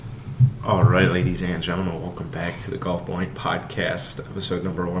All right, ladies and gentlemen, welcome back to the Golf Point Podcast, episode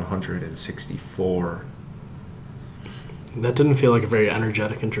number 164. That didn't feel like a very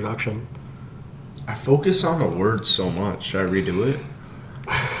energetic introduction. I focus on the words so much. Should I redo it?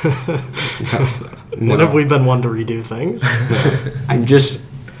 When have we been one to redo things?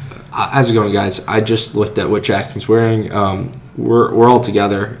 How's it going, guys? I just looked at what Jackson's wearing. We're all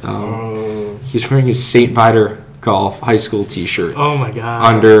together. He's wearing his St. Viator Golf high school T-shirt. Oh my god!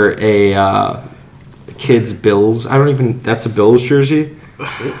 Under a kid's Bills. That's a Bills jersey.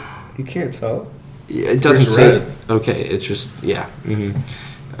 You can't tell. It doesn't There's say. red. Okay, it's just yeah.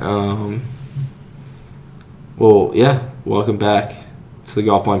 Well, yeah. Welcome back to the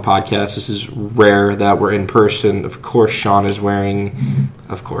Golf Point Podcast. This is rare that we're in person. Of course, Sean is wearing.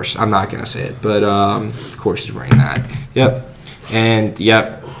 Of course, I'm not gonna say it, but of course he's wearing that. Yep, and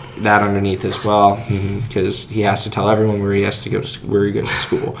yep. That underneath as well, because he has to tell everyone where he has to go to where he goes to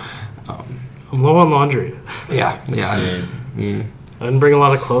school. I'm low on laundry. Yeah. I didn't bring a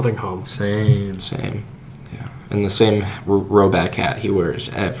lot of clothing home. Same. Yeah, and the same Roback hat he wears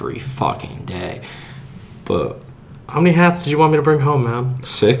every fucking day. But How many hats did you want me to bring home, man?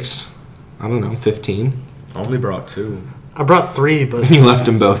 6, I don't know, 15. I only brought 2. I brought 3, but You left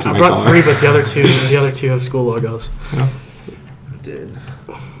them both in I my brought car. 3, but the other two have school logos. Yeah. I did.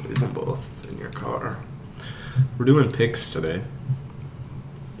 Leave them both in your car. We're doing picks today.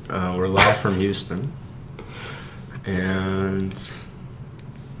 We're live from Houston. And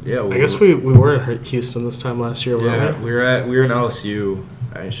yeah, I guess we were in Houston this time last year, Yeah, weren't we were in LSU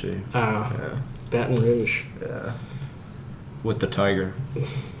actually. we? Yeah. Baton Rouge, Yeah. With the Tiger.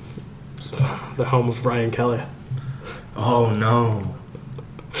 the home of Brian Kelly. Oh no.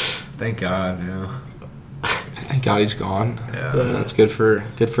 Thank God, yeah. Thank God he's gone. Yeah. That's good for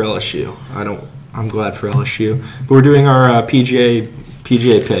LSU. I'm glad for LSU. But we're doing our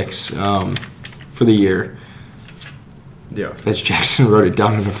PGA picks for the year. Yeah. As Jackson wrote it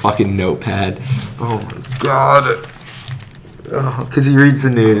down on a fucking notepad. Oh my God. Because he reads the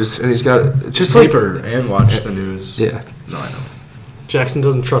news and he's got just Sleeper and watch the news. Yeah. No, I know. Jackson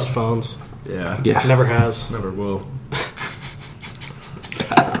doesn't trust phones. Yeah. Yeah. Never has. Never will.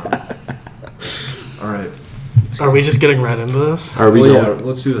 All right. Are we just getting right into this? Are we Well, going? yeah,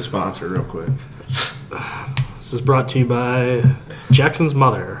 let's do the sponsor real quick. This is brought to you by Jackson's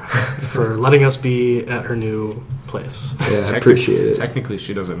mother for letting us be at her new place. Yeah, I appreciate it. Technically,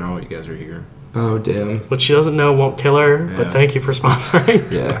 she doesn't know you guys are here. Oh, damn. What she doesn't know won't kill her, Yeah. but thank you for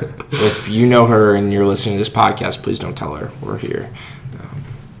sponsoring. Yeah. If you know her and you're listening to this podcast, please don't tell her we're here.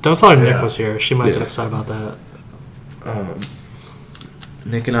 Don't tell her Nick Yeah. was here. She might get Yeah. upset about that.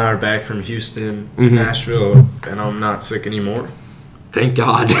 Nick and I are back from Houston, Mhm. Nashville, and I'm not sick anymore. Thank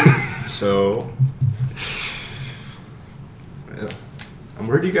God. So, yeah. I'm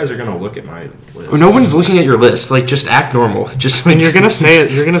worried you guys are gonna look at my list. No one's looking at your list. Like, just act normal. Just And you're gonna say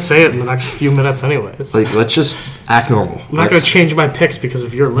it. You're gonna say it in the next few minutes, anyways. Like, let's just act normal. I'm not gonna change my picks because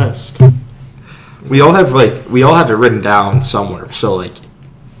of your list. We all have it written down somewhere. So like,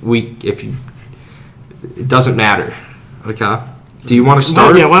 it doesn't matter. Okay. Do you want to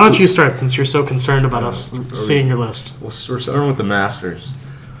start? Yeah. Why don't you start since you're so concerned about us seeing your list? We're starting with the Masters.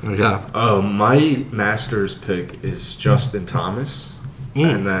 Okay. My Masters pick is Justin Thomas,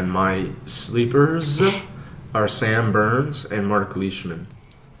 and then my sleepers are Sam Burns and Mark Leishman.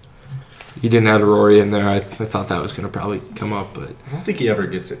 You didn't add Rory in there. I thought that was gonna probably come up, but I don't think he ever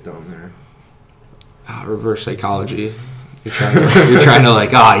gets it done there. reverse psychology. You're trying to like,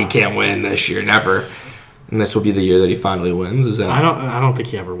 he can't win this year, never. And this will be the year that he finally wins. Is that? I don't think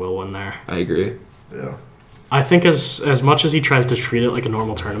he ever will win there. I agree. Yeah. I think as much as he tries to treat it like a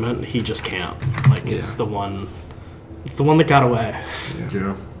normal tournament, he just can't. Like it's the one that got away.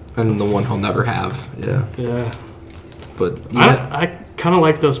 Yeah. And the one he'll never have. Yeah. Yeah. But I kind of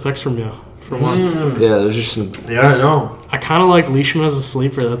like those picks from you for once. yeah, there's just some. Yeah, I know. I kind of like Leishman as a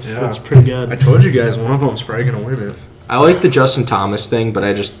sleeper. That's Yeah. pretty good. I told you guys one of them's probably gonna win it. I like the Justin Thomas thing, but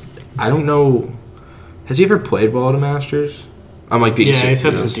I don't know. Has he ever played well at a Masters? I might be. Yeah, he's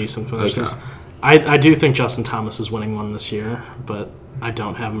had some decent finishes. Okay. I do think Justin Thomas is winning one this year, but I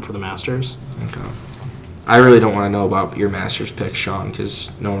don't have him for the Masters. Okay. I really don't want to know about your Masters pick, Sean,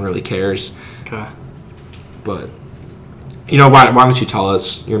 because no one really cares. Okay. But why don't you tell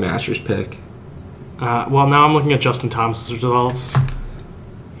us your Masters pick? Well, now I'm looking at Justin Thomas's results.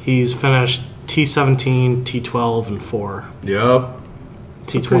 He's finished T17, T12, and 4. Yep.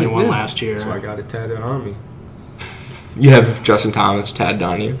 T21 yeah. last year. That's why I got it tatted on me. You have Justin Thomas tagged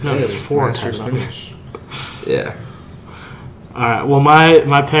on you. No, it's 4 Masters tatted on him. finish. Yeah. All right. Well,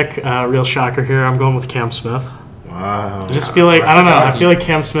 my pick, real shocker here. I'm going with Cam Smith. Wow. I just feel like I don't know. I feel like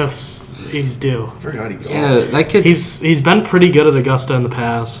Cam Smith's he's due. I forgot he golfed. Yeah, that kid. He's been pretty good at Augusta in the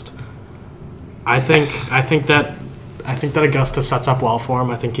past. I think that Augusta sets up well for him.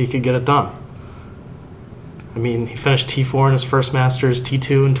 I think he could get it done. I mean, he finished T4 in his first Masters,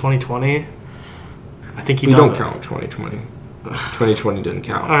 T2 in 2020. I think he we does don't it. count 2020. 2020 didn't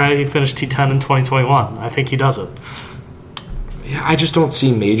count. All right, he finished T10 in 2021. I think he does it. Yeah, I just don't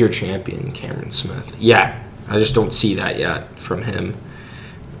see major champion Cameron Smith. Yeah, I just don't see that yet from him.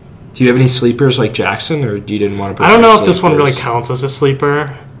 Do you have any sleepers like Jackson, or do you didn't want to put I don't know if sleepers? this one really counts as a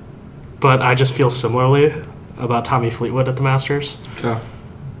sleeper, but I just feel similarly about Tommy Fleetwood at the Masters. Okay.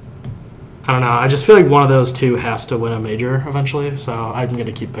 I don't know. I just feel like one of those two has to win a major eventually, so I'm going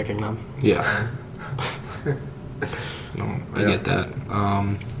to keep picking them. Yeah. No, I get that.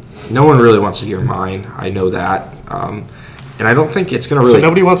 No one really wants to hear mine. I know that. And I don't think it's going to really... So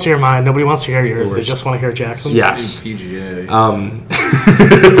nobody wants to hear mine. Nobody wants to hear yours. They just want to hear Jackson's? Yes. PGA.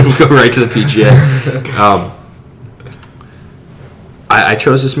 We'll go right to the PGA. I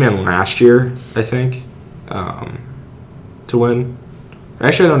chose this man last year, I think, to win.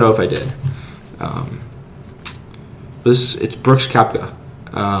 Actually, I don't know if I did. It's Brooks Koepka.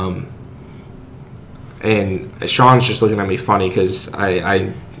 And Sean's just looking at me funny because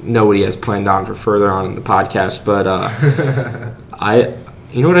I know what he has planned on for further on in the podcast. But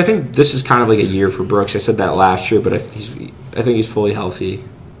you know what? I think this is kind of like a year for Brooks. I said that last year, but I think he's fully healthy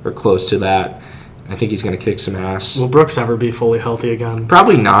or close to that. I think he's going to kick some ass. Will Brooks ever be fully healthy again?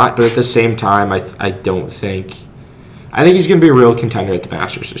 Probably not, but at the same time, I don't think... I think he's going to be a real contender at the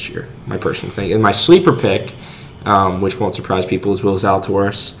Masters this year, my personal thing. And my sleeper pick, which won't surprise people, is Will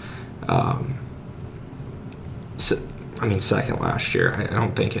Zalatoris. Second last year. I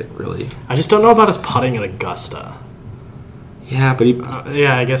don't think it really... I just don't know about his putting at Augusta. Yeah, but he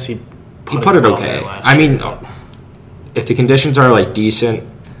I guess he putted well okay. there last I mean, year. if the conditions are like decent,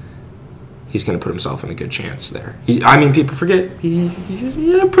 he's going to put himself in a good chance there. People forget he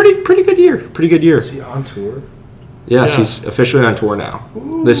had a pretty good year. Pretty good year. Is he on tour? Yes, Yeah. he's officially on tour now.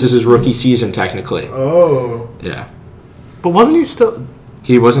 Ooh. This is his rookie season, technically. Oh. Yeah. But wasn't he still...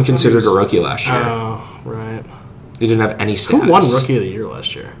 He wasn't considered a rookie last year. Oh, right. He didn't have any status. Who won Rookie of the Year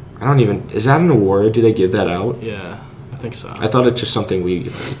last year? I don't even... Is that an award? Do they give that out? Yeah, I think so. I thought it's just something we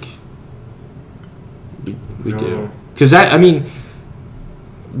No. do. Because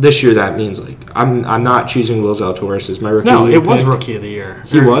this year that means I'm not choosing Will Zalatoris as my rookie of No, the year it was pick. Rookie of the Year.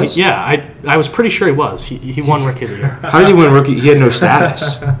 He was? Yeah, I was pretty sure he was. He won Rookie of the Year. How did he win rookie? He had no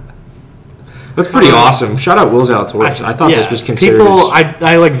status. That's pretty awesome. Shout out Will Zalatoris. I thought this was considered.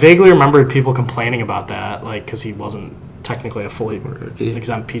 I vaguely remembered people complaining about that, because he wasn't technically a fully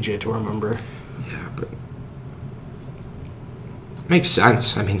exempt PGA Tour member. Yeah, but makes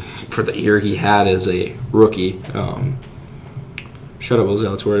sense. For the year he had as a rookie. Shout out Will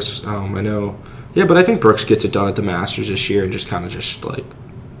Zalatoris. I know. Yeah, but I think Brooks gets it done at the Masters this year and just kind of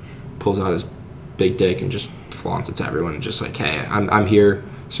pulls out his big dick and just flaunts it to everyone and just hey, I'm here.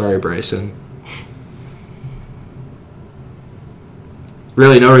 Sorry, Bryson.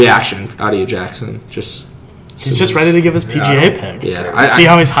 Really, no reaction out of you, Jackson. He's just ready to give his PGA pick. Yeah, See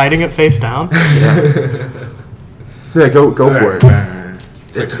how he's hiding it face down? Yeah, go for it.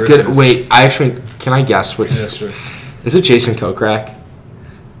 It's like Good. Christmas. Wait, can I guess which? Yeah, sure. Is it Jason Kokrak?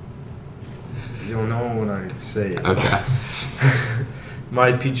 You'll know when I say it. Okay.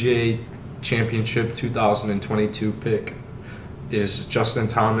 My PGA Championship 2022 pick is Justin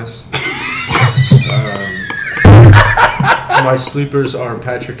Thomas. My sleepers are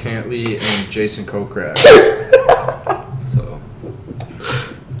Patrick Cantley and Jason Kokrak. So.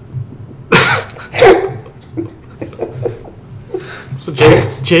 So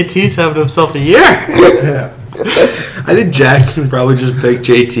JT's having himself a year. Yeah. I think Jackson probably just picked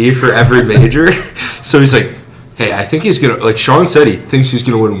JT for every major. So he's like, hey, I think he's going to, Sean said he thinks he's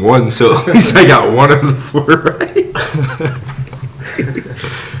going to win one, so at least I got one of the four right.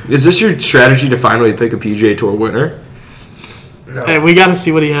 Is this your strategy to finally pick a PGA Tour winner? No. Hey, we got to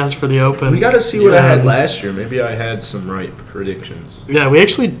see what he has for the Open. We got to see what I had last year. Maybe I had some right predictions. Yeah, we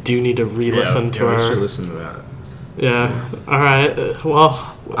actually do need to re-listen to We our... should listen to that. Yeah. All right.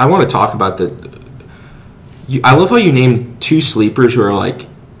 Well, I want to talk about I love how you named two sleepers who are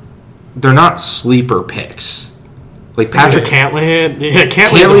they're not sleeper picks. Patrick Cantley. Yeah, Cantley's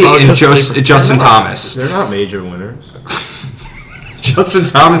Cantley a and bogus sleeper. Justin Thomas. They're not major winners. Justin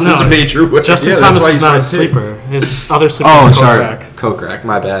Thomas is a major winner. Justin Yeah, Thomas that's why is he's not my a pick. sleeper. His other sleeper Oh, is sorry. Kokrak. Kokrak.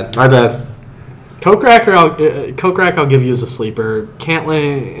 My bad. Kokrak I'll give you as a sleeper.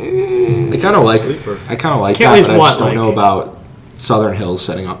 Cantley... I kind of like Sleeper. Cantley's that, but I just what, don't know about Southern Hills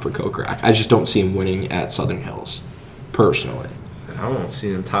setting up for Kokrak. I just don't see him winning at Southern Hills, personally. I won't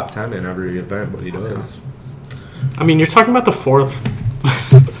see him top 10 in every event, but he does. I mean, you're talking about the fourth.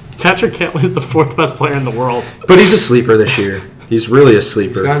 Patrick Cantlay is the fourth best player in the world. But he's a sleeper this year. He's really a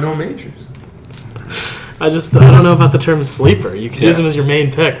sleeper. He's got no majors. I don't know about the term sleeper. You can use him as your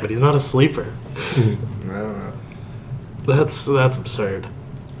main pick, but he's not a sleeper. I don't know. That's absurd.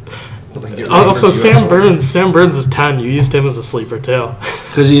 Well, Also, Sam Burns is 10. You used him as a sleeper too.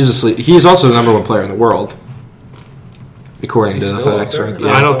 Because he's a sleeper. He's also the number one player in the world, according to Is the he still FedEx up there? ranking.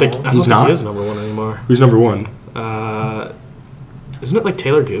 Yeah. I don't think He's not? he is number one anymore. Who's number one? Isn't it like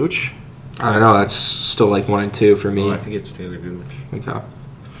Taylor Gooch? I don't know. That's still like 1 and 2 for me. Well, I think it's Taylor Gooch. Okay.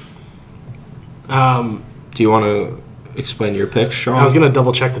 Um, Do you want to explain your picks, Sean? I was gonna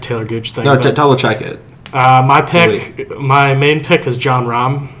double check the Taylor Gooch thing. No, but, double check it. my main pick is John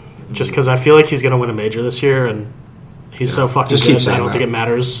Rahm, just because I feel like he's gonna win a major this year, and he's so fucking Just good. keep saying I don't that. think it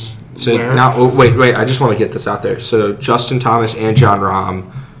matters. So where. now, wait. I just want to get this out there. So Justin Thomas and John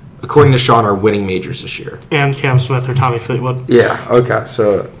Rahm, according to Sean, are winning majors this year. And Cam Smith or Tommy Fleetwood. Yeah. Okay.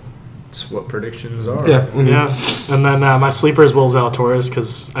 So That's what predictions are. yeah. Yeah, and then my sleeper is Will Zalatoris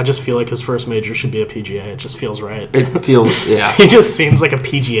because I just feel like his first major should be a PGA. It just feels right. It feels yeah. He just seems like a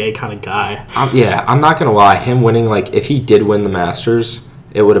PGA kind of guy. I'm not gonna lie. Him winning, like, if he did win the Masters,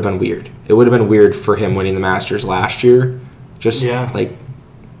 it would have been weird. It would have been weird for him winning the Masters last year. Just like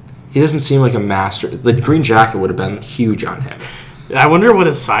he doesn't seem like a master. The green jacket would have been huge on him. I wonder what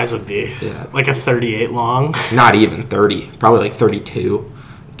his size would be. Yeah. Like a 38 long. Not even 30. Probably like 32.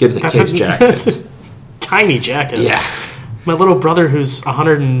 Give the That's kids a jackets. tiny jacket. Yeah. My little brother, who's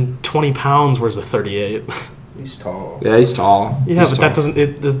 120 pounds, wears a 38. He's tall. Yeah, he's tall. Yeah, He's but tall. that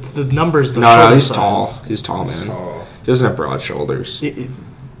doesn't. The numbers. The No, shoulder he's size. tall. He's tall, man. He's tall. He doesn't have broad shoulders.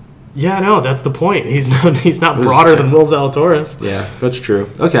 Yeah, no, that's the point. He's not Who's broader the than champ? Will Zalatoris. Yeah, that's true.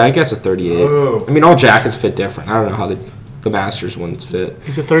 Okay, I guess a 38. Oh. I mean, all jackets fit different. I don't know how the Masters ones fit.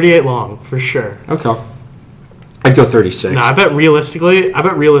 He's a 38 long for sure. Okay. I'd go 36. No, I bet realistically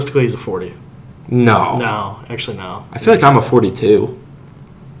he's a 40. No. No, actually no. I feel like I'm a 42.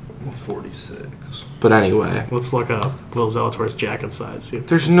 I'm 46. But anyway, Let's look up Will Zalatoris jacket size. See if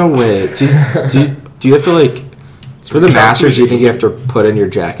there's no way. Do you have to, like, for the Masters, do you think you have to put in your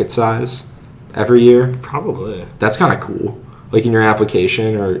jacket size every year? Probably. That's kind of cool. Like in your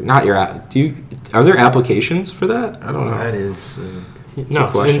application, or not your app. Are there applications for that? I don't know. That is. No, a it's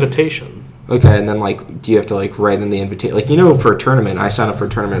an question. invitation. Okay, and then, like, do you have to, like, write in the invitation? Like, for a tournament, I sign up for a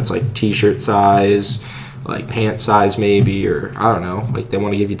tournament, it's like t-shirt size, like pant size maybe, or I don't know. Like, they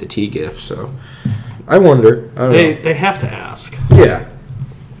want to give you the tee gift, so I wonder. I don't know. They have to ask. Yeah,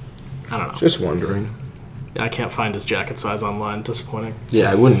 I don't know. just wondering. I can't find his jacket size online. Disappointing.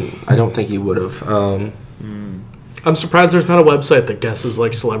 Yeah, I don't think he would have. I'm surprised there's not a website that guesses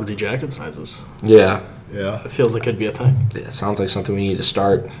like celebrity jacket sizes. Yeah. Yeah. It feels like it'd be a thing. Yeah, it sounds like something we need to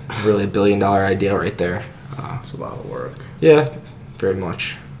start. Really a $1 billion idea right there. It's a lot of work. Yeah, very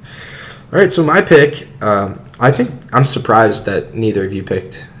much. All right, so my pick, I think I'm surprised that neither of you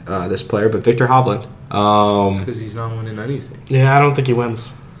picked this player, but Victor Hovland. Because he's not winning anything. Yeah, I don't think he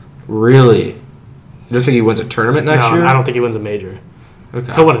wins. Really? You don't think he wins a tournament next No, year? I don't think he wins a major.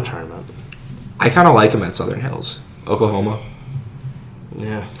 Okay. He'll win a tournament. I kind of like him at Southern Hills. Oklahoma.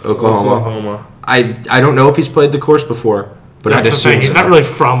 Yeah. Oklahoma. I don't know if he's played the course before, but I'd That's the assume thing. He's so. not really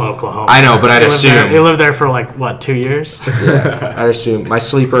from Oklahoma. I know, but I'd He lived there- assume. He lived there for like, what, 2 years? Yeah, I'd assume. My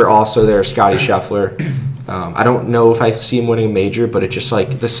sleeper also there, Scotty Scheffler. I don't know if I see him winning a major, but it's just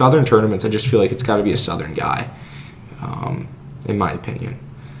like the Southern tournaments, I just feel like it's got to be a Southern guy, in my opinion.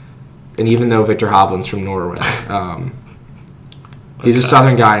 And even though Victor Hovland's from Norway, he's a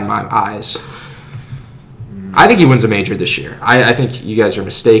Southern guy in my eyes. I think he wins a major this year. I think you guys are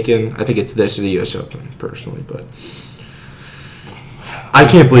mistaken. I think it's this or the U.S. Open, personally. But I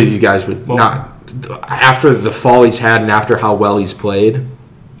can't believe you guys would not. After the fall he's had and after how well he's played.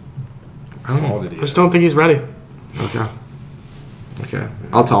 I don't know. I just don't think he's ready. Okay.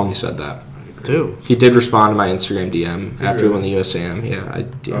 I'll tell him you said that. Dude. He did respond to my Instagram DM after he won the USAM. Yeah, I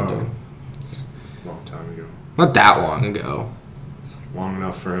DM'd him. Long time ago. Not that long ago. Long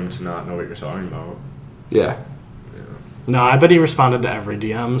enough for him to not know what you're talking about. Yeah. No, I bet he responded to every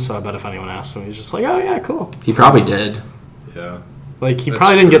DM, so I bet if anyone asks him, he's just like, oh, yeah, cool. He probably did. Yeah. Like, he That's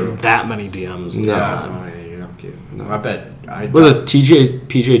probably didn't true. get that many DMs. No. that time. No, you're not kidding. No. I bet. Well, the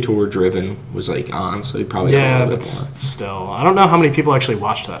PGA Tour driven was like on, so he probably got a Yeah, little but bit more. still. I don't know how many people actually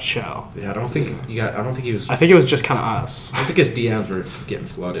watched that show. Yeah, I don't think he was. I think it was just kind of us. I don't think his DMs were getting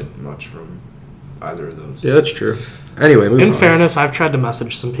flooded much from either of those. Yeah, that's true. Anyway, moving In on. fairness, I've tried to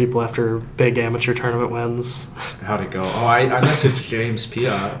message some people after big amateur tournament wins. How'd it go? Oh, I messaged James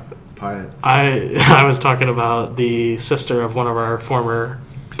Piot Pyatt. I was talking about the sister of one of our former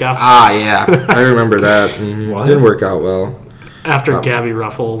guests. Yeah. I remember that. Mm-hmm. What? Didn't work out well. After Gabby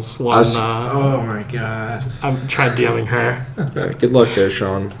Ruffles won. Oh my god. I'm trying DMing her. Yeah, good luck there,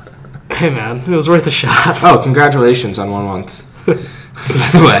 Sean. Hey, man. It was worth a shot. Oh, congratulations on 1 month. By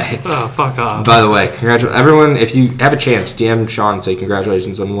the way. Oh, fuck off. By the way, everyone, if you have a chance, DM Sean and say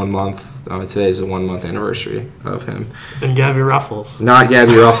congratulations on 1 month. Today is the 1 month anniversary of him. And Gabby Ruffles. Not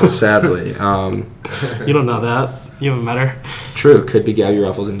Gabby Ruffles, sadly. You don't know that. You haven't met her. True, could be Gabby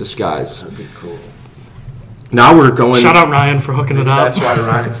Ruffles in disguise. That'd be cool. Now we're going... Shout out Ryan for hooking it up. That's why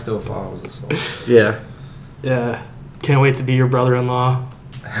Ryan still follows us all. Yeah. Yeah. Can't wait to be your brother-in-law.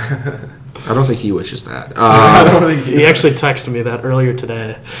 I don't think he wishes that. I don't think He actually texted me that earlier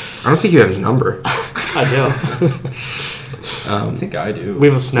today. I don't think you have his number. I do. I think I do. We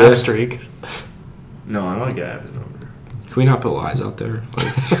have a snap streak. No, I don't think I have his number. Can we not put lies out there?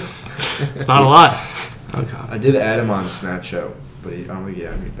 It's not a lie. Oh, God. I did add him on Snapchat, but I don't think he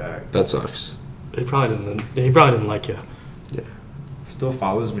added me back. That sucks. He probably didn't like you. Yeah. Still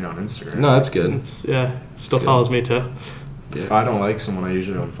follows me on Instagram. No, that's good. Still good. Follows me too. If I don't like someone, I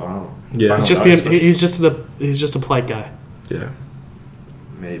usually unfollow. Yeah. If I He's don't just know, being. He's just a polite guy. Yeah.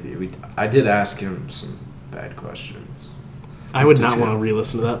 Maybe I did ask him some bad questions. I would Did not you? want to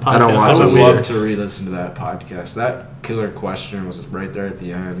re-listen to that podcast. I don't want I to would either. love to re-listen to that podcast. That killer question was right there at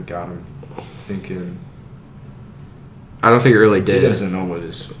the end. Got him thinking. I don't think it really He did. doesn't know what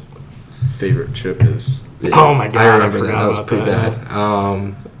his favorite chip is. Yeah. Oh my God, I remember I that. forgot That was about pretty that.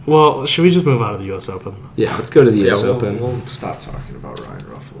 bad. Well, should we just move on to the U.S. Open? Yeah, let's go to the U.S. we'll, Open. We'll stop talking about Ryan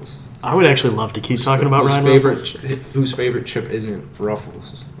Ruffles. I would actually love to keep talking about Ryan favorite Ruffles. whose favorite chip isn't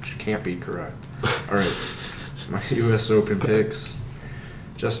Ruffles, which can't be correct. All right, my U.S. Open picks: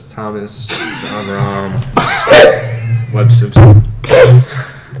 Justin Thomas, John Rahm, Webb Simpson.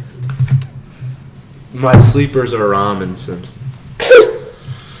 My sleepers are Rahm and Simpson.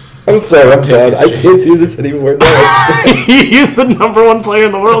 I'm sorry, I'm bad. I can't do this anymore. He's the number one player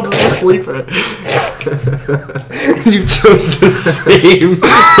in the world as a sleeper. You chose the same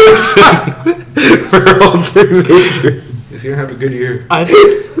person for all 3 majors. He's gonna have a good year. I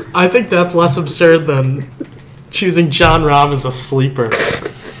think that's less absurd than choosing John Rahm as a sleeper.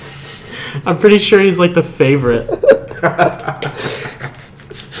 I'm pretty sure he's like the favorite.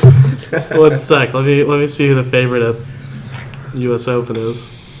 1 sec. Let me see who the favorite at U.S. Open is.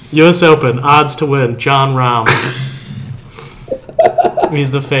 U.S. Open odds to win. John Rahm.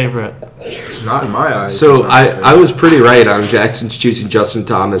 He's the favorite. Not in my eyes. So he's not my favorite. I was pretty right on Jackson's choosing Justin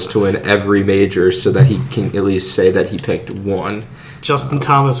Thomas to win every major so that he can at least say that he picked one. Justin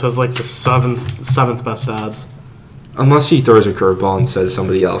Thomas has like the seventh best odds. Unless he throws a curveball and says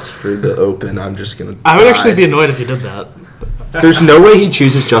somebody else for the Open, I'm just going to I would actually be annoyed if he did that. There's no way he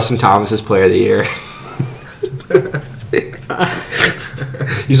chooses Justin Thomas as player of the year.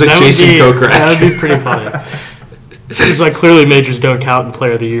 He's like Jason Kokrak. That would be pretty funny. He's like, clearly majors don't count in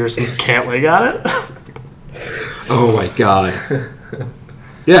player of the year since Cantley got it. Oh my god.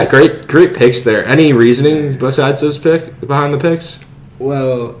 Yeah, great picks there. Any reasoning besides those behind the picks?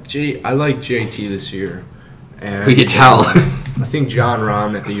 Well, I like JT this year. And We could tell. I think John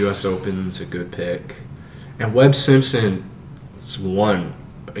Rahm at the U.S. Open is a good pick. And Webb Simpson's won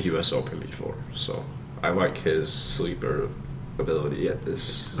a U.S. Open before, so I like his sleeper ability at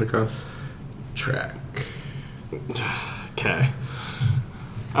this Okay. track. Okay.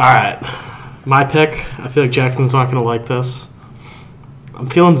 All right. My pick, I feel like Jackson's not going to like this. I'm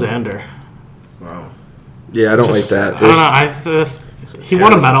feeling Xander. Wow. Yeah, I don't Just- like that. I don't know. He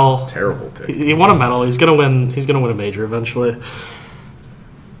won a medal. Terrible pick. He won a medal. He's gonna win. He's gonna win a major eventually.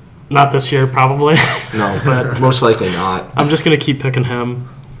 Not this year, probably. No, but most likely not. I'm just gonna keep picking him.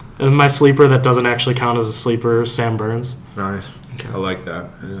 And my sleeper that doesn't actually count as a sleeper is Sam Burns. Nice. Okay. I like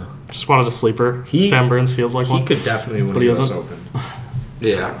that. Yeah. Just wanted a sleeper. He- Sam Burns feels like He one. could definitely win But the he U.S. isn't. Open.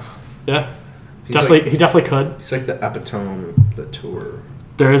 Yeah. Yeah, He's definitely. like, He definitely could. he's like the epitome of the tour.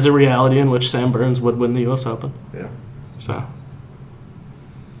 There is a reality in which Sam Burns would win the U.S. Open. Yeah. So,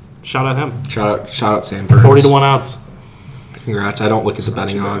 shout out him. Shout out Sam Burns. 40-1 odds. Congrats. I don't look at the It's not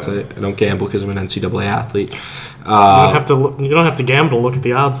betting too odds. I bad. don't gamble because I'm an NCAA athlete. You don't have to gamble to look at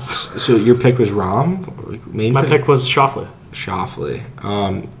the odds. So your pick was Rahm? Main My pick was Schauffele. Shoffley.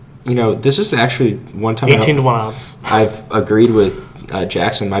 This is actually one time 18-1 odds. I've agreed with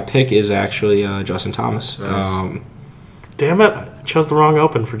Jackson. My pick is actually Justin Thomas. Nice. Damn it! I chose the wrong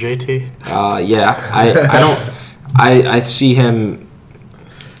Open for JT. Yeah, I see him.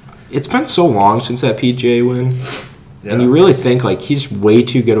 It's been so long since that PGA win, Yeah. and you really think like he's way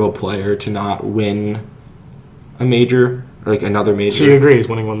too good of a player to not win a major. like another major. So you agree he's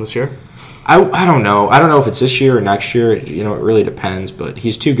winning one this year? I don't know. I don't know if it's this year or next year. It really depends. But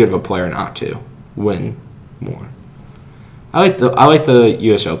he's too good of a player not to win more. I like the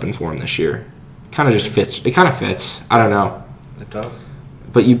U.S. Open for him this year. Kind of just fits. It kind of fits. I don't know. It does.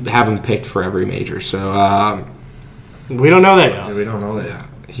 But you have him picked for every major, so We don't know that Yeah, yet. we don't know that. yeah,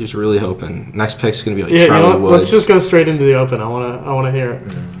 he's really hoping. Next pick's gonna be like Yeah, Charlie Woods. let's just go straight into the Open. I wanna hear it.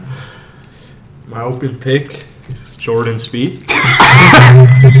 My open pick is Jordan Spieth.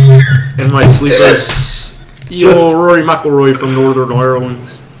 And my sleepers, Rory McIlroy from Northern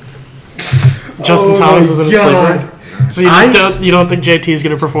Ireland. Justin Thomas is in a God. sleeper. So you don't think JT is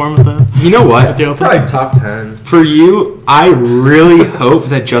going to perform at the what? Open? Probably top 10. For you, I really hope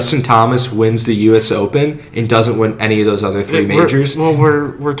that Justin Thomas wins the U.S. Open and doesn't win any of those other three majors.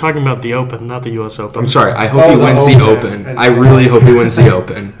 We're talking about the Open, not the U.S. Open. I'm sorry. I hope he wins the Open. I really hope he wins the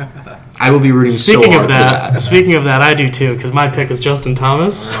Open. I will be rooting so hard for that. Speaking of that, I do too, because my pick is Justin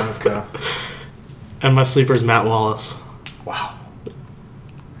Thomas, Okay. and my sleeper is Matt Wallace. Wow.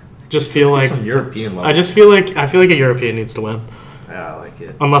 Just feel Let's like get some European level. I feel like a European needs to win, Yeah, I like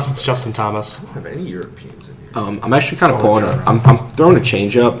it. unless it's Justin Thomas. I don't have any Europeans in here. I'm actually kind of Oh, pulling John I'm throwing a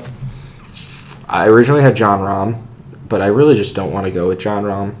change up. I originally had John Rahm, but I really just don't want to go with John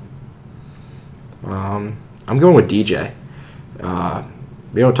Rahm. I'm going with DJ.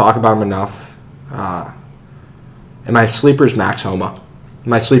 We don't talk about him enough. And my sleeper is Max Homa.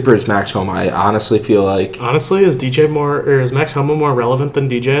 My sleeper is Max Homa. I honestly feel like Honestly, is Max Homa more relevant than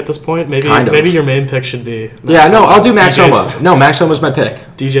DJ at this point? Kind of. Maybe your main pick should be. I'll do Max DJ's Homa. No, Max Homa's my pick.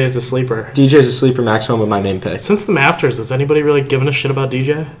 DJ's the sleeper. DJ's a sleeper. Max Homa my main pick. Since the Masters, has anybody really given a shit about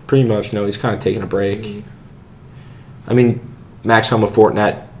DJ? Pretty much, no. He's kind of taking a break. I mean, Max Homa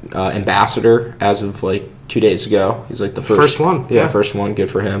Fortinet ambassador as of like 2 days ago. He's like the First one, Yeah, yeah. first one.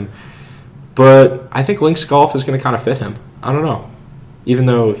 Good for him. But I think Links Golf is going to kind of fit him. I don't know. Even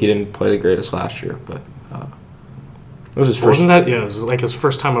though he didn't play the greatest last year, but it was his first. Wasn't that? Yeah, it was like his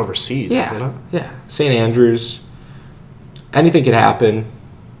first time overseas, wasn't it? Yeah. St. Andrews. Anything could happen.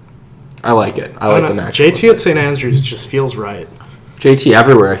 I like it. I like the match. JT at St. Andrews just feels right. JT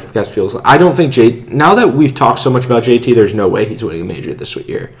everywhere, I guess, feels. I don't think now that we've talked so much about JT, there's no way he's winning a major this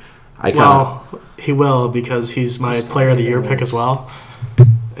year. He will, because he's my Player of the Year pick as well.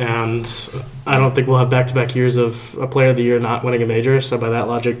 And I don't think we'll have back-to-back years of a Player of the Year not winning a major. So by that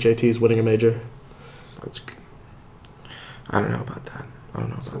logic, JT's winning a major. I don't know about that.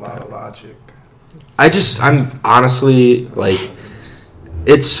 That's a lot of logic. I'm honestly, like,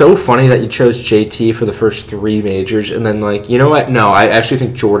 it's so funny that you chose JT for the first three majors, and then, like, you know what? No, I actually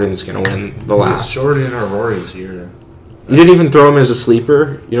think Jordan's going to win the last. Jordan or Rory's here. You didn't even throw him as a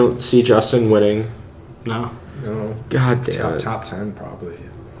sleeper? You don't see Justin winning? No. No. God damn it. Top 10 probably.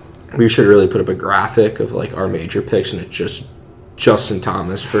 We should really put up a graphic of, like, our major picks, and it's just Justin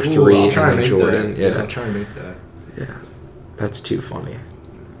Thomas for Ooh, three, I'll and try then make Jordan. that. Yeah. I'll try and make that. Yeah. That's too funny.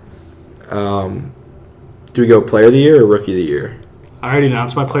 Do we go Player of the Year or Rookie of the Year? I already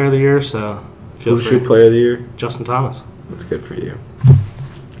announced my Player of the Year, so feel Who's free. your Player of the Year? Justin Thomas. That's good for you.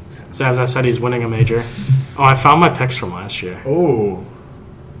 So as I said, he's winning a major. Oh, I found my picks from last year. Oh.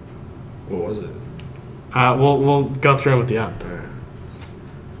 What was it? We'll go through them at the end.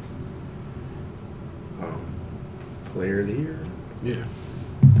 Player of the Year? Yeah.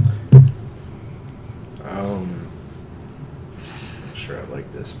 Not sure I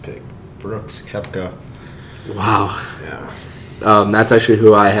like this pick. Brooks Koepka. Wow. Yeah. That's actually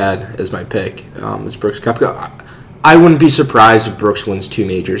who I had as my pick. Is Brooks Koepka. I wouldn't be surprised if Brooks wins two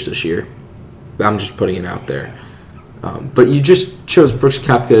majors this year. I'm just putting it out there. But you just chose Brooks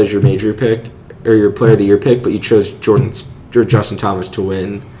Koepka as your major pick, or your Player of the Year pick, but you chose Justin Thomas to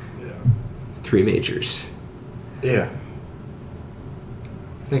win three majors. Yeah.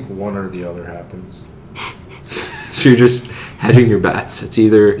 I think one or the other happens. So you're just hedging your bets. It's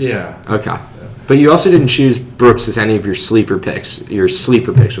either... Yeah. Okay. But you also didn't choose Brooks as any of your sleeper picks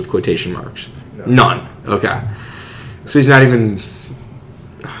with quotation marks. No. None. Okay. So he's not even...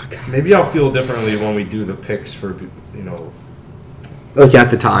 Maybe I'll feel differently when we do the picks for, Like at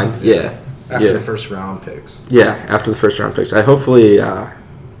the time? Yeah. after the first round picks. Yeah, after the first round picks. I hopefully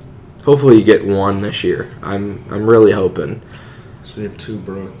you get one this year. I'm really hoping. So we have two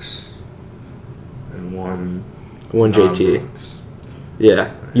Brooks and one JT. Brooks.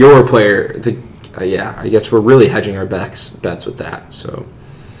 Yeah, your player. I guess we're really hedging our bets with that. So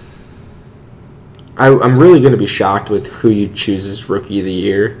I'm really going to be shocked with who you choose as Rookie of the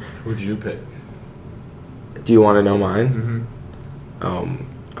Year. Who'd you pick? Do you want to know mine? Mm-hmm.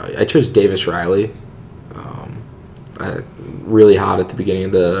 I chose Davis Riley. Really hot at the beginning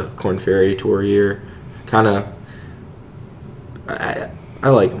of the Korn Ferry Tour year. Kind of I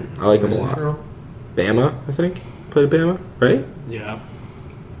like him. I like him a Where's he lot. from? Bama, I think. Played at Bama, right? Yeah.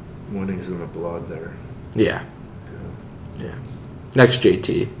 Winning's in the blood there. Yeah. Yeah. Next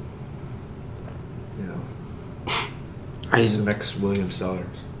JT. Yeah. I He's the next William Sellers.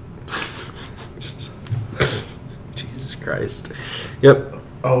 Jesus Christ. Yep.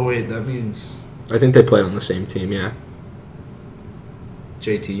 Oh wait, that means I think they played on the same team, yeah.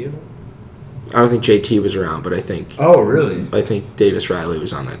 JT. You know? I don't think JT was around, but I think Oh really? Davis Riley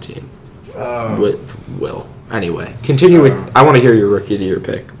was on that team Oh. with Will. Anyway, continue with. I want to hear your rookie of the year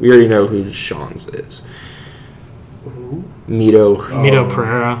pick. We already know who Sean's is. Who? Mito. Mito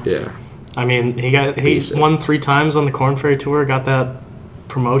Pereira. Yeah. I mean, he Basic. won 3 times on the Corn Ferry Tour, got that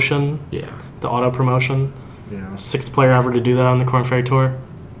promotion, Yeah. the auto promotion. Yeah. 6th player ever to do that on the Corn Ferry Tour.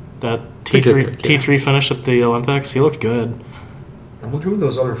 That It's a good T3 pick, yeah. T3 finish at the Olympics. He looked good. I wonder who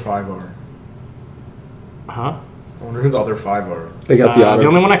those other 5 are. Huh? I wonder who the other 5 are. They got the auto. The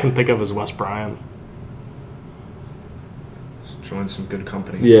only one I can think of is Wes Bryan. Join some good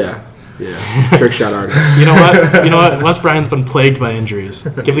company. Yeah. Yeah. Trick shot artist. You know what? You know what? Wes Bryan's been plagued by injuries.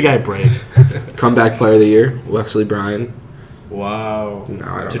 Give the guy a break. Comeback player of the year, Wesley Bryan. Wow. No,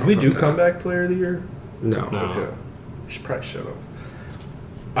 I don't Did know we about do that. comeback player of the year? No. No. Okay. Probably should have.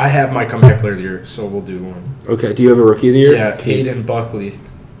 I have my comeback player of the year, so we'll do one. Okay. Do you have a rookie of the year? Yeah, Hayden Buckley.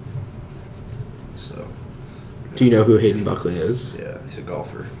 So, Do you know who Hayden Buckley is? yeah, he's a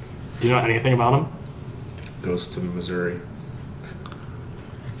golfer. Do you know anything about him? Goes to Missouri.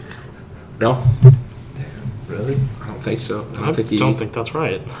 No. Really? I don't think so. I I don't think he. don't think that's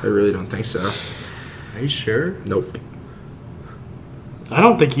right. I really don't think so. Are you sure? Nope. I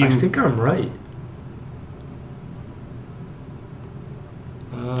don't think you. I think I'm right.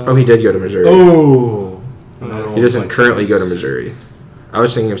 Oh, he did go to Missouri. Oh! He doesn't currently go to Missouri. I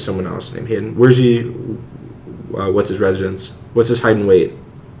was thinking of someone else named Hayden. Where's he? What's his residence? What's his height and weight?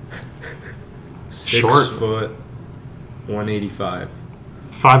 6 Short. foot, 185.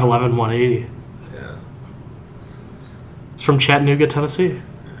 5'11", 180. Yeah. It's from Chattanooga, Tennessee.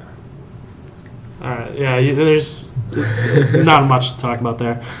 All right. Yeah, there's not much to talk about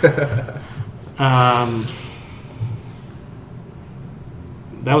there.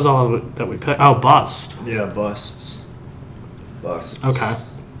 That was all that we picked. Oh, bust. Yeah, busts. Busts. Okay.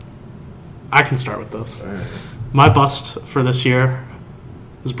 I can start with this. All right. My bust for this year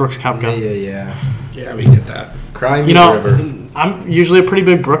is Brooks Koepka. Yeah. Yeah, we get that. Cry me You know, a river. I'm usually a pretty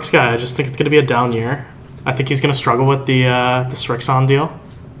big Brooks guy. I just think it's going to be a down year. I think he's going to struggle with the Strixon deal.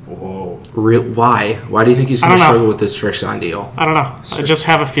 Whoa. Why? Why do you think he's I going to don't know. struggle with this Strixon deal? I don't know. I just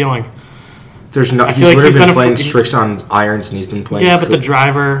have a feeling. There's no. I He's feel like literally he's been been a playing fr- Strixon irons, and he's been playing. Yeah, but the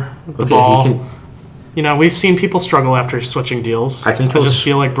driver, the Okay, ball. he can. You know, we've seen people struggle after switching deals. I think I he'll just s-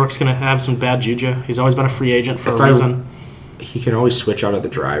 feel like Brooks going to have some bad juju. He's always been a free agent for If a I- reason. He can always switch out of the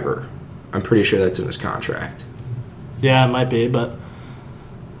driver. I'm pretty sure that's in his contract. Yeah, it might be, but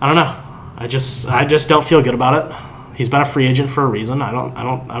I don't know. I just don't feel good about it. He's been a free agent for a reason. I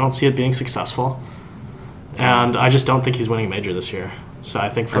don't see it being successful, and I just don't think he's winning a major this year. So I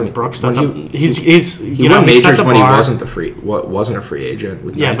think for I mean, Brooks, when that's he he won he set majors the when he bar. wasn't a free agent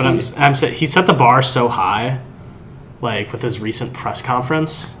with Yeah, Nike. but I'm saying he set the bar so high, like with his recent press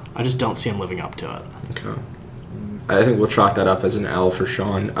conference. I just don't see him living up to it. Okay. I think we'll chalk that up as an L for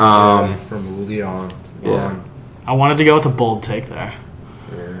Sean. From Leon. Yeah. I wanted to go with a bold take there,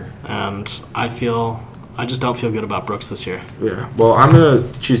 Yeah. and I just don't feel good about Brooks this year. Yeah. Well, I'm going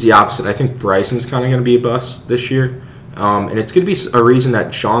to choose the opposite. I think Bryson's kind of going to be a bust this year. And it's going to be a reason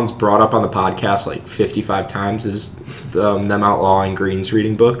that Sean's brought up on the podcast like 55 times is them outlawing Greens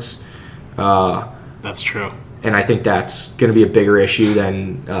reading books. That's true. And I think that's going to be a bigger issue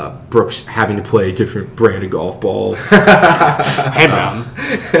than Brooks having to play a different brand of golf ball. Hey man,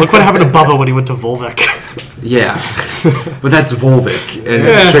 look what happened to Bubba when he went to Volvic. Yeah. But that's Volvic. And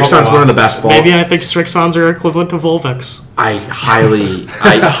Yeah. Strixon's one of the best balls. Maybe I think Strixons are equivalent to Volvics. I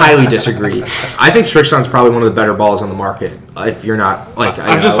highly disagree. I think Strixon's probably one of the better balls on the market. If you're not like,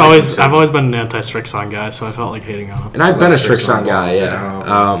 I've him always been an anti-Strixon guy, so I felt like hating on him. and I've been a Strixon Strixon guy. balls,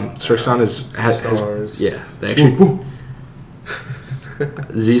 Yeah, Strixon has Stars. yeah. They actually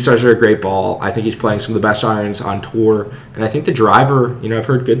Z Stars are a great ball. I think he's playing some of the best irons on tour, and I think the driver. You know, I've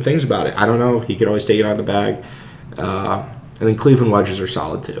heard good things about it. I don't know. He could always take it out of the bag. And then Cleveland wedges are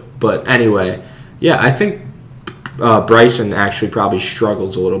solid too. But anyway, yeah, I think Bryson actually probably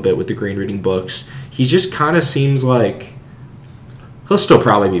struggles a little bit with the green reading books. He just kind of seems like he'll still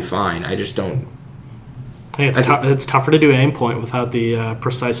probably be fine. I just don't. Hey, it's tougher to do aim point without the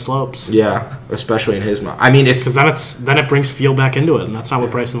precise slopes. Yeah, especially in his mind. I mean, if Because then it brings feel back into it, and that's not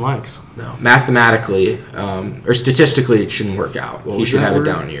what Bryson likes. no, mathematically or statistically, it shouldn't work out. What He was should that have word?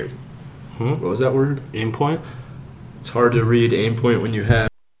 it down here. What was that word? Aim point? It's hard to read aim point when you have.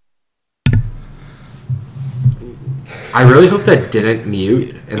 I really hope that didn't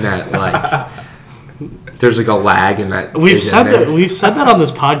mute and that like there's like a lag in that. We've stays in said there. that. We've said that on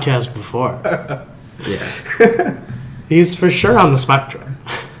this podcast before. Yeah. He's for sure on the spectrum.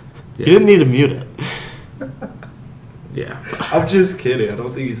 Yeah. You didn't need to mute it. Yeah. I'm just kidding. I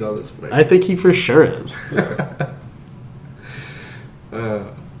don't think he's on this thing. I think he for sure is.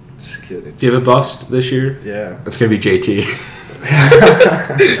 Just kidding. Do you have a bust this year? Yeah. It's gonna be JT.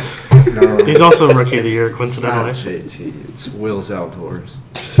 No. He's also rookie of the year, It's not coincidentally. JT. It's Will Zalatoris.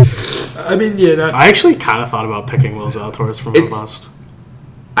 I mean, yeah. Not, I actually kind of thought about picking Will Zalatoris from a It's- bust.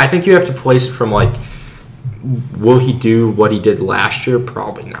 I think you have to place it from like, will he do what he did last year?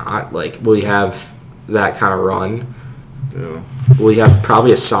 Probably not. Like, will he have that kind of run? Yeah. Will he have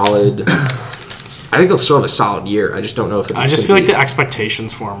probably a solid? I think he'll still have a solid year. I just don't know if. I just feel like the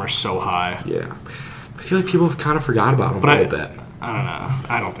expectations for him are so high. Yeah, I feel like people have kind of forgot about him But a little bit. I don't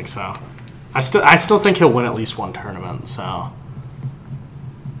know. I don't think so. I still think he'll win at least one tournament. So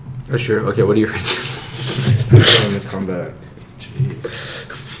Oh, sure. Okay, what do you On the comeback.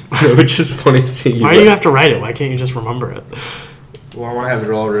 Jeez. Which is funny seeing you. why do you have to write it? Why can't you just remember it? Well, I want to have it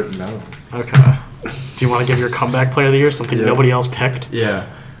all written down. Okay. Do you want to give your comeback player of the year something Yeah. nobody else picked? Yeah.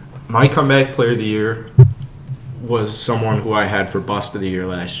 My comeback player of the year was someone who I had for bust of the year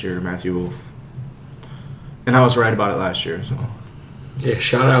last year, Matthew Wolf. And I was right about it last year, so. Yeah,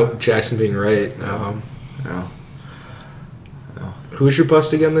 shout out Jackson being right. Yeah. Who's your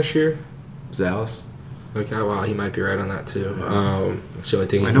bust again this year? Zallis. Okay, wow, he might be right on that too. That's the only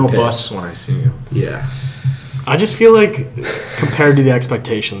thing. I you know can pick. busts when I see him. Yeah. I just feel like compared to the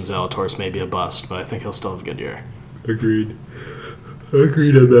expectations, Zalatoris may be a bust, but I think he'll still have a good year. Agreed.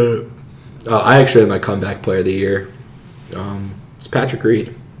 Agreed on that. I actually had my comeback player of the year. It's Patrick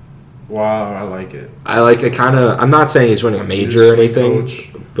Reed. Wow, I like it. I'm not saying he's winning a major New or swing anything, coach.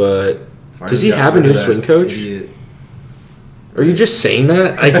 but Finally does he got have a rid new of that swing coach? idiot. Are you just saying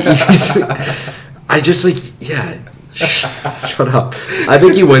that? Yeah. Shut up. I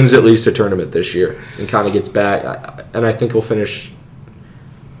think he wins at least a tournament this year and kind of gets back. And I think he'll finish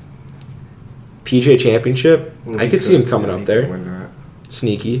PGA Championship. Well, I he could see him could, coming he up could there. win that.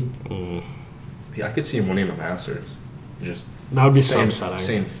 Sneaky. Yeah, I could see him winning the Masters. Just That would be so saying, upsetting.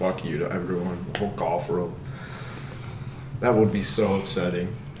 saying fuck you to everyone, the whole golf world. That would be so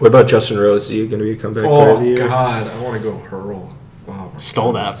upsetting. What about Justin Rose? Is he going to be a comeback player of the Oh year? God, I want to go hurl. Wow,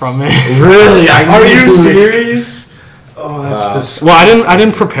 Stole that from me. Really? Are you serious? Oh, that's disgusting. Well, I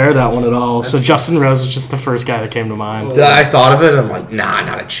didn't prepare that one at all. So That's- Justin Rose was just the first guy that came to mind. I thought of it. And I'm like, nah,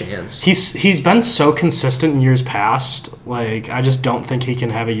 not a chance. He's been so consistent in years past. Like, I just don't think he can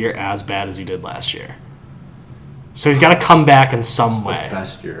have a year as bad as he did last year. So he's got to come back in some It's way. the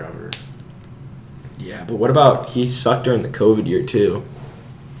best year ever. Yeah, but what about he sucked during the COVID year too?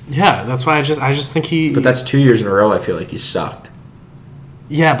 Yeah, that's why I just think he. But that's 2 years in a row. I feel like he sucked.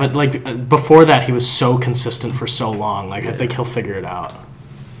 Yeah, but like before that, he was so consistent for so long. Like I think he'll figure it out.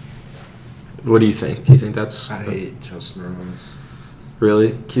 What do you think? Do you think that's I hate Justin Rose.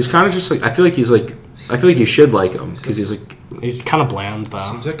 really? He's kind of just like I feel like you should like him because he's like He's kind of bland though.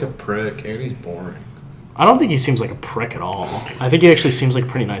 Seems like a prick, and he's boring. I don't think he seems like a prick at all. I think he actually seems like a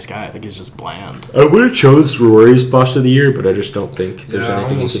pretty nice guy. I think he's just bland. I would have chose Rory's bust of the year, but I just don't think there's Yeah,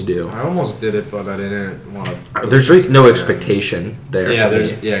 anything almost, he could do. I almost did it, but I didn't want to. There's just no expectation there. Yeah, for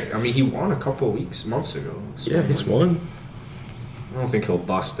there's. me. Yeah, I mean, he won a couple of months ago. So Yeah, he's won. I don't think he'll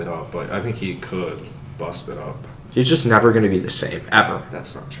bust it up, but I think he could bust it up. He's just never going to be the same ever.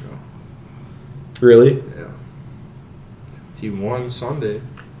 That's not true. Really? Yeah. He won Sunday.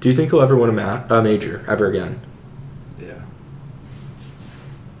 Do you think he'll ever win a major ever again, Yeah.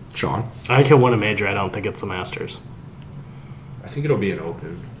 Sean? I think he'll win a major. I don't think it's the Masters. I think it'll be an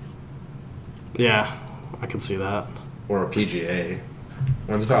Open Yeah, I can see that. or a PGA.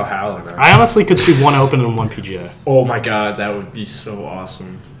 When's Valhalla next? I honestly could see one Open and one PGA. Oh my god, that would be so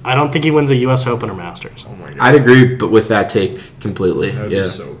awesome. I don't think he wins a U.S. Open or Masters. Oh my god. I'd agree, but with that take completely. That would Yeah, be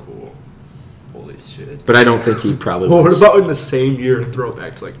so cool. Holy shit. but I don't think he probably Well, what wins. about in the same year and throw it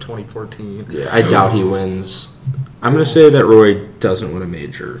back to like 2014? Yeah, I doubt he wins. I'm going to say that Roy doesn't win a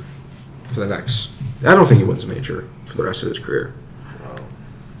major for the next. I don't think he wins a major for the rest of his career. Wow.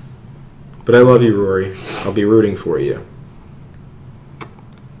 But I love you, Rory. I'll be rooting for you.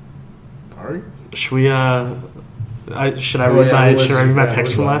 Are you? Should we? Should I read my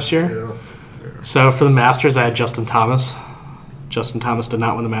picks from last year? Yeah. So for the Masters, I had Justin Thomas. Justin Thomas did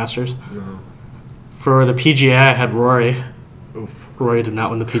not win the Masters. No. For the PGA, I had Rory. Oof. Rory did not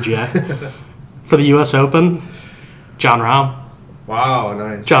win the PGA. For the U.S. Open, John Rahm. Wow,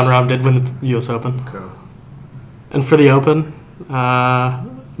 nice. John Rahm did win the U.S. Open. Okay. And for the Open,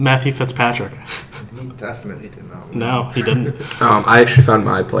 Matthew Fitzpatrick. He definitely did not win. No, he didn't. I actually found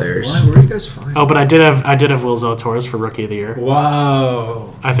my players. Why were you guys fine? Oh, but I did have Will Zalatoris for Rookie of the Year.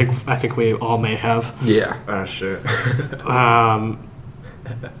 Wow. I think we all may have. Yeah. Ah, shit. I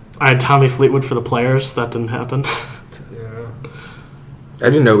had Tommy Fleetwood for the Players. That didn't happen. Yeah. I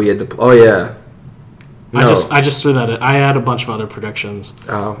didn't know we had the. Oh yeah. No. I just threw that in. I had a bunch of other predictions.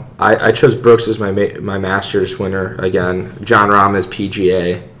 Oh, I chose Brooks as my Masters winner again. John Rahm as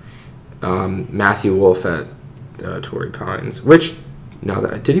PGA. Matthew Wolff at Torrey Pines. Which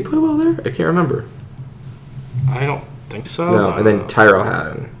did he play well there? I can't remember. I don't think so. No, and then Tyrell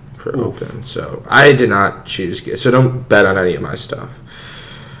Hatton for Open. So I did not choose. So don't bet on any of my stuff.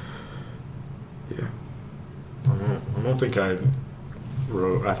 Yeah. I don't think I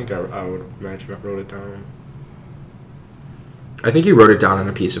wrote. I think I would imagine I wrote it down. I think you wrote it down on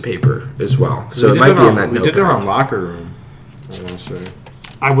a piece of paper as well. So it might be in that notebook. We did it on Locker Room, I want to say.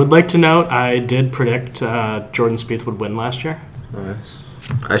 I would like to note I did predict Jordan Spieth would win last year. Nice.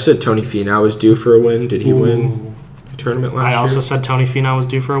 I said Tony Finau was due for a win. Did he win the tournament last year? I also said Tony Finau was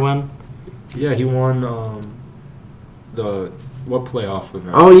due for a win. Yeah, he won what playoff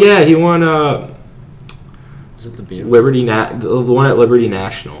event? Oh yeah, he won Is it the BM? Liberty the one at Liberty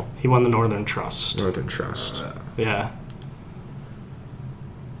National. He won the Northern Trust. Northern Trust. Yeah.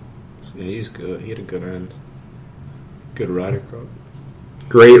 Yeah, he's good. He had a good end. Good Ryder Cup.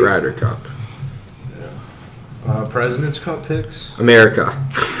 Great Ryder Cup. Yeah. President's Cup picks? America.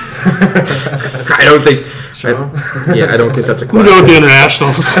 I don't think. I don't think that's a Who question. go with the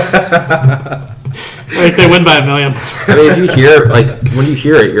internationals? Like they win by 1 million. I mean, if you hear when you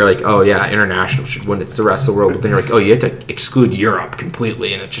hear it, you're like, oh yeah, international should win. It's the rest of the world. But then you're like, oh, you have to exclude Europe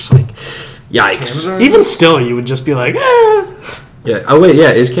completely, and it's just like, yikes. Canada? Even still, you would just be like, eh. Yeah. Oh wait,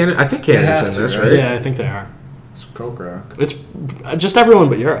 yeah. Is Canada? I think Canada's in have to, this, right? right? Yeah, I think they are. It's Coke Rock. It's just everyone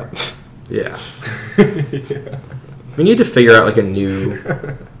but Europe. Yeah. We need to figure out a new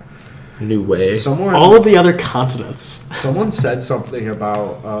way. All of the other continents. Someone said something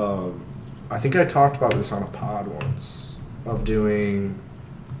about. I think I talked about this on a pod once of doing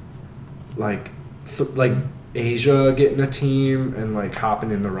like Asia getting a team and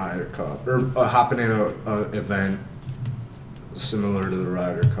hopping in the Ryder Cup or hopping in a event similar to the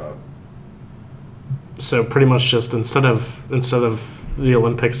Ryder Cup. So pretty much just instead of the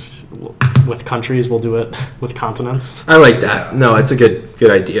Olympics with countries, we'll do it with continents. I like that. No, it's a good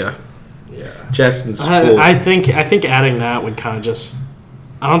idea. Yeah. Jackson's full. I think adding that would kind of just.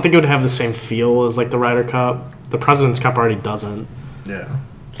 I don't think it would have the same feel as the Ryder Cup. The President's Cup already doesn't. Yeah.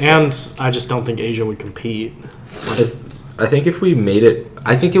 And I just don't think Asia would compete. I think if we made it,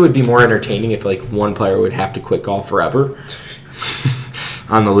 I think it would be more entertaining if one player would have to quit golf forever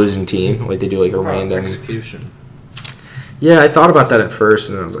on the losing team, they do a random execution. Yeah, I thought about that at first,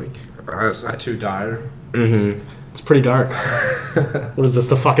 and I was like, Is that too dire? Mm-hmm. It's pretty dark. What is this?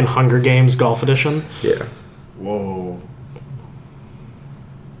 The fucking Hunger Games Golf Edition? Yeah. Whoa.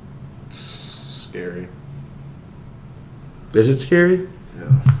 It's scary. Is it scary?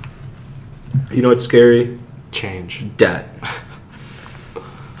 Yeah. You know what's scary? Change. Debt.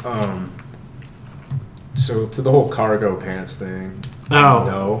 So to the whole cargo pants thing. Oh.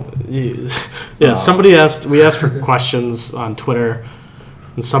 No. Yeah, we asked for questions on Twitter,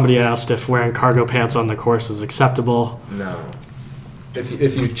 and somebody asked if wearing cargo pants on the course is acceptable. No.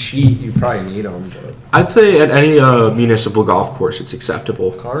 If you cheat, you probably need them. But I'd say at any municipal golf course, it's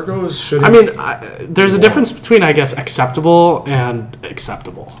acceptable. cargos shouldn't. I mean, there's a difference between, I guess, acceptable and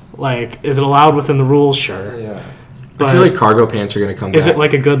acceptable. Is it allowed within the rules? Sure. Yeah. But I feel like cargo pants are going to come back. is it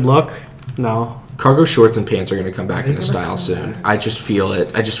a good look? No. Cargo shorts and pants are going to come back into style soon. I just feel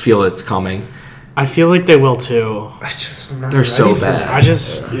it. I just feel it's coming. I feel like they will too. I'm not They're so ready for bad.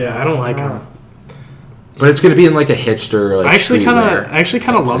 that. I don't like them. But it's going to be in a hipster I actually streetwear kind of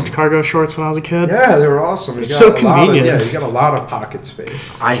type loved thing. cargo shorts when I was a kid. Yeah, they were awesome. You It's got so a lot convenient. you got a lot of pocket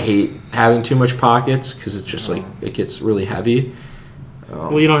space. I hate having too much pockets because it's just it gets really heavy.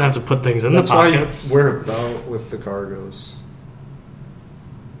 Well, you don't have to put things in That's the why pockets. you wear a belt with the cargos.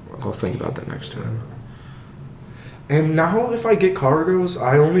 I'll think about that next time. And now, if I get cargos,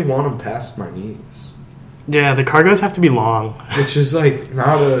 I only want them past my knees, Yeah, the cargos have to be long. which is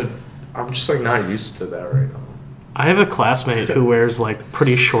I'm just not used to that right now. I have a classmate who wears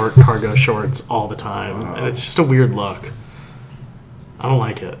pretty short cargo shorts all the time, and it's just a weird look. I don't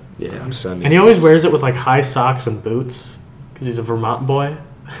like it. Yeah. I'm sending. And he always wears it with like high socks and boots because he's a Vermont boy.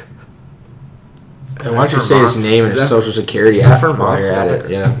 And why don't you say his name and his social security is that while Vermont you're at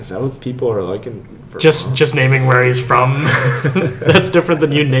it? Yeah. Is that what people are like in Vermont? Just naming where he's from. That's different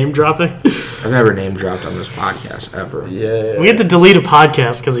than you name dropping. I've never name dropped on this podcast ever. Yeah. We had to delete a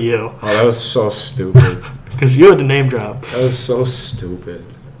podcast because of you. Oh, that was so stupid. Because you had to name drop. That was so stupid.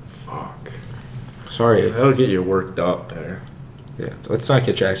 Fuck. Sorry. That'll get you worked up there. Yeah. Let's not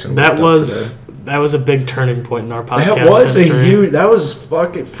get Jackson. That worked up was a big turning point in our podcast. That was history. a huge. That was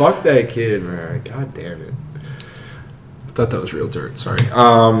fucking. Fuck that kid, man. God damn it. I thought that was real dirt. Sorry.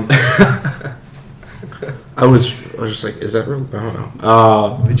 I was just like, is that real? I don't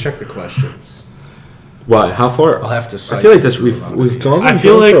know. Let me check the questions. What? How far? I'll have to. I feel like this. We've gone. I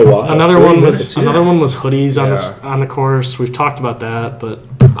feel like for a while. another 40 one minutes, was hoodies Yeah. on the course. We've talked about that, but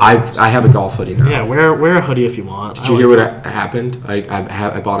I have a golf hoodie now. yeah, wear a hoodie if you want. Did you hear what happened?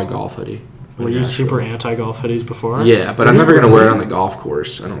 I bought a golf hoodie. Were you super anti-golf hoodies before? Yeah, but I'm never gonna wear it on the golf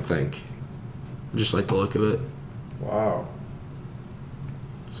course. I don't think. I just like the look of it. Wow.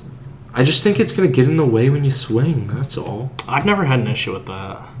 I just think it's gonna get in the way when you swing. That's all. I've never had an issue with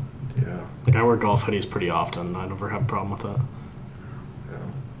that. Yeah. Like I wear golf hoodies pretty often. I never have a problem with that. Yeah.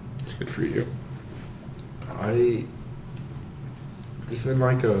 It's good for you. Even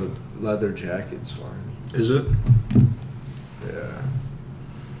like a leather jacket's fine. Is it? Yeah.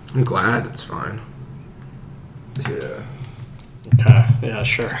 I'm glad it's fine. Yeah. Okay. Yeah,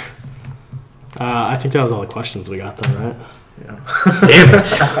 sure. I think that was all the questions we got then, right? Yeah. Damn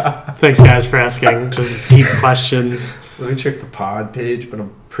it! Thanks, guys, for asking just deep questions. Let me check the pod page, but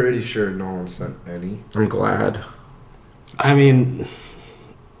I'm pretty sure no one sent any. I'm glad. I mean,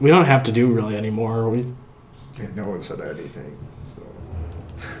 we don't have to do really anymore. Yeah, no one said anything.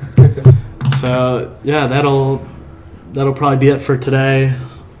 So yeah, that'll probably be it for today.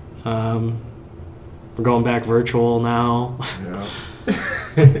 We're going back virtual now. Yeah.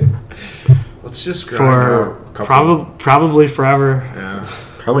 Let's just grind For out a couple. probably forever. Yeah.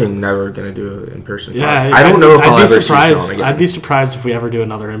 Probably never gonna do an in-person. Yeah, podcast. I don't know if I'll be ever surprised. see Sean again. I'd be surprised if we ever do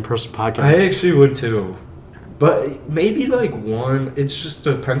another in-person podcast. I actually would too. But maybe like one, it just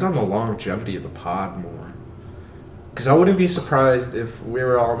depends on the longevity of the pod more. Because I wouldn't be surprised if we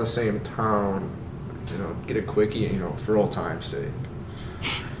were all in the same town, get a quickie, for old time's sake.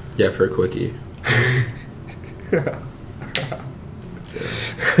 Yeah, for a quickie.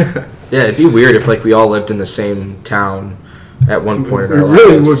 Yeah, it'd be weird if like we all lived in the same town at one point in our lives. It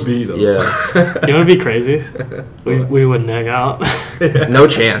really would be though. Yeah. You know what'd be crazy? We wouldn't hang out. No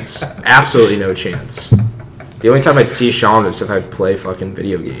chance. Absolutely no chance. The only time I'd see Sean is if I play fucking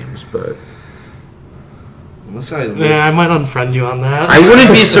video games, but Unless I live. Yeah, I might unfriend you on that. I wouldn't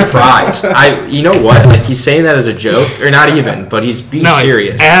be surprised. You know what? Like he's saying that as a joke, or not even, but he's being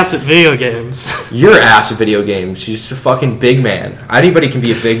serious. He's ass at video games. You're ass at video games. You're just a fucking big man. Anybody can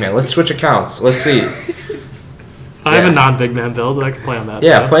be a big man. Let's switch accounts. Let's see. I have Yeah. a non-big man build, but I can play on that.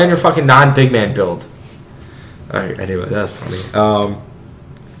 Yeah, too. play on your fucking non-big man build. All right. Anyway, that's funny.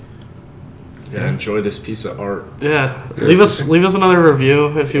 Yeah, enjoy this piece of art. Yeah, leave us another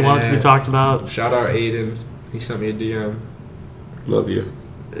review if you want it to be Yeah. talked about. Shout out Aiden. He sent me a DM. Love you.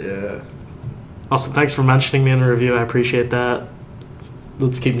 Yeah. Also, thanks for mentioning me in the review. I appreciate that.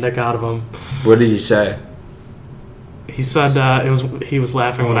 Let's keep Nick out of them. What did he say? He said he was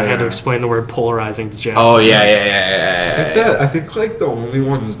laughing when I had to yeah. explain the word polarizing to Jackson. Oh yeah. I think like the only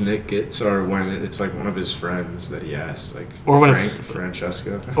ones Nick gets are when it's like one of his friends that he asks, like Or when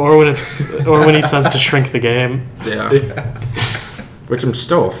Francesca. Or when he says to shrink the game. Yeah. Which I'm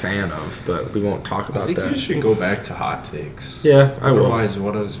still a fan of, but we won't talk I about think that. you should go back to hot takes. Yeah, I will. Otherwise,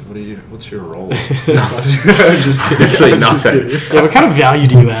 what's your role? I'm just kidding. Honestly, I'm just nothing. kidding. Yeah, what kind of value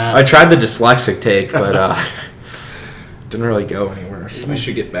do you add? I tried the dyslexic take, but didn't really go anywhere. so. We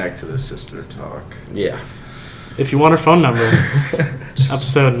should get back to the sister talk. Yeah. If you want our phone number,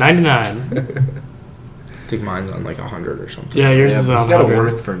 episode 99. I think mine's on like 100 or something. Yeah, yours is we on gotta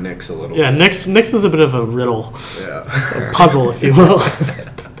 100. work for Nick's a little. Yeah, Nick's is a bit of a riddle, Yeah. a puzzle, if you will.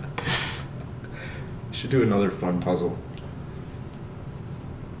 Should do another fun puzzle.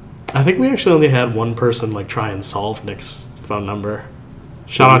 I think we actually only had one person like try and solve Nick's phone number.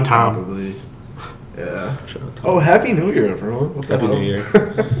 Shout out Tom. Probably. Yeah. Shout out to Oh, Happy New Year, everyone! What the Happy hell? New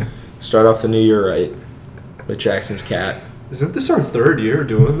Year. Start off the new year right with Jackson's cat. Isn't this our third year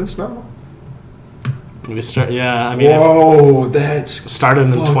doing this now? We start. Yeah, I mean, Whoa, that's started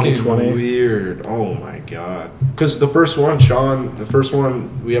in fucking 2020. weird. Oh my god! Because the first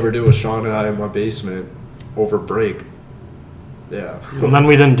one we ever did was Sean and I in my basement over break. Yeah. And then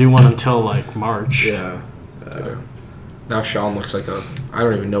we didn't do one until like March. Yeah. The Now Sean looks like a. I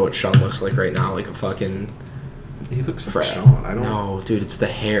don't even know what Sean looks like right now. Like a fucking. He looks like Frat. Sean. I don't. No, dude, it's the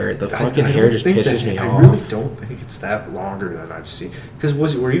hair. The I fucking don't hair just think pisses that- me I off. really don't think it's that longer than I've seen.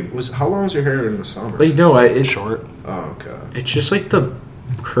 Because how long was your hair in the summer? But no, it's Short. Oh, okay. It's just like the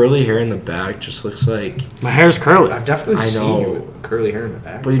curly hair in the back. Just looks like. My hair's curly. I've definitely I seen you know. with curly hair in the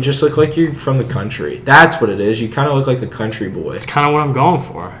back. But you just look like you're from the country. That's what it is. You kind of look like a country boy. It's kind of what I'm going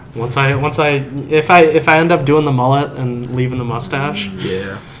for. If I end up doing the mullet and leaving the mustache,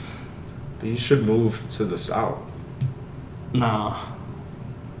 Yeah. But you should move to the south. no.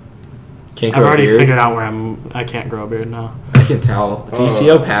 Can't I've grow a already beard. figured out where I can't grow a beard now. I can tell. Do you see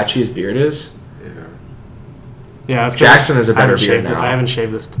how patchy his beard is? Yeah. Yeah, it's Jackson has a better beard now. I haven't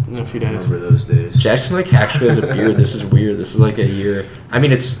shaved this in a few days. Remember those days? Jackson like actually has a beard. This is weird. This is like a year. I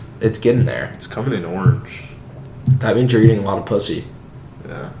mean, it's getting there. It's coming in orange. That means you're eating a lot of pussy.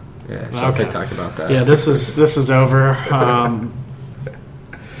 Yeah. Yeah, so Okay. TikTok about that. Yeah, this is over.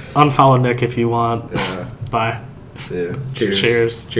 Unfollow Nick if you want. Yeah. Bye. Yeah. Cheers.